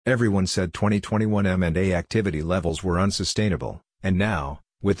Everyone said 2021 M&A activity levels were unsustainable, and now,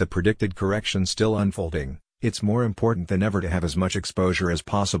 with the predicted correction still unfolding, it's more important than ever to have as much exposure as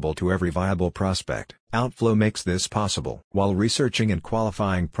possible to every viable prospect. Outflow makes this possible. While researching and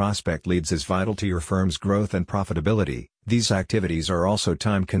qualifying prospect leads is vital to your firm's growth and profitability, these activities are also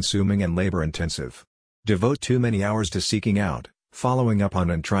time-consuming and labor-intensive. Devote too many hours to seeking out, following up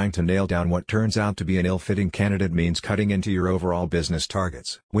on and trying to nail down what turns out to be an ill-fitting candidate means cutting into your overall business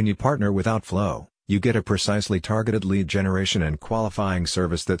targets. When you partner with Outflow, you get a precisely targeted lead generation and qualifying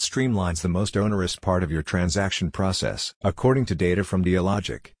service that streamlines the most onerous part of your transaction process. According to data from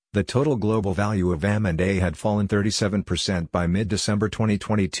Dealogic, the total global value of M&A had fallen 37% by mid-December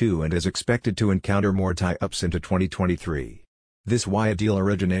 2022 and is expected to encounter more tie-ups into 2023. This is why a deal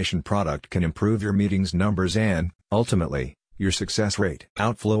origination product can improve your meetings numbers and, ultimately, your success rate.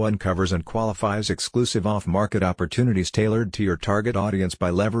 Outflow uncovers and qualifies exclusive off-market opportunities tailored to your target audience by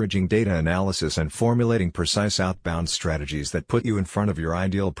leveraging data analysis and formulating precise outbound strategies that put you in front of your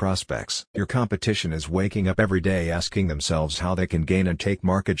ideal prospects. Your competition is waking up every day asking themselves how they can gain and take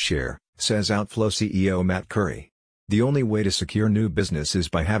market share, says Outflow CEO Matt Curry. The only way to secure new business is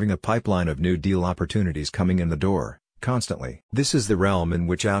by having a pipeline of new deal opportunities coming in the door, constantly. This is the realm in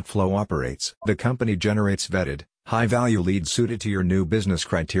which Outflow operates. The company generates vetted, high-value leads suited to your new business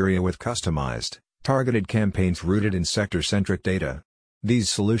criteria with customized, targeted campaigns rooted in sector-centric data. These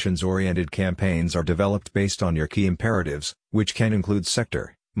solutions-oriented campaigns are developed based on your key imperatives, which can include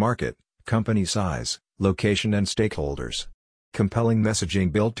sector, market, company size, location and stakeholders. Compelling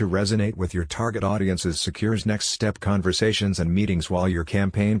messaging built to resonate with your target audiences secures next-step conversations and meetings while your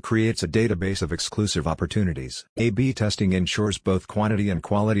campaign creates a database of exclusive opportunities. A/B testing ensures both quantity and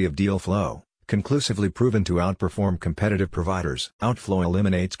quality of deal flow, conclusively proven to outperform competitive providers. Outflow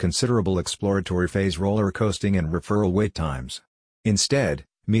eliminates considerable exploratory phase roller coasting and referral wait times. Instead,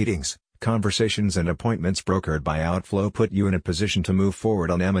 meetings, conversations and appointments brokered by Outflow put you in a position to move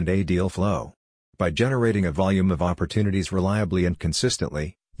forward on M&A deal flow. By generating a volume of opportunities reliably and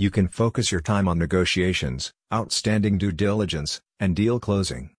consistently, you can focus your time on negotiations, outstanding due diligence, and deal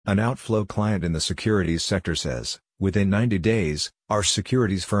closing. An Outflow client in the securities sector says, "Within 90 days, our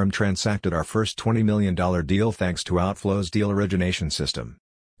securities firm transacted our first $20 million deal thanks to Outflow's deal origination system.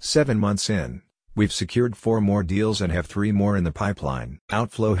 7 months in, we've secured 4 more deals and have 3 more in the pipeline."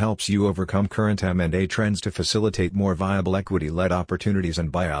 Outflow helps you overcome current M&A trends to facilitate more viable equity-led opportunities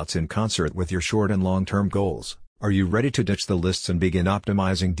and buyouts in concert with your short and long-term goals. Are you ready to ditch the lists and begin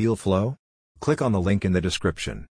optimizing deal flow? Click on the link in the description.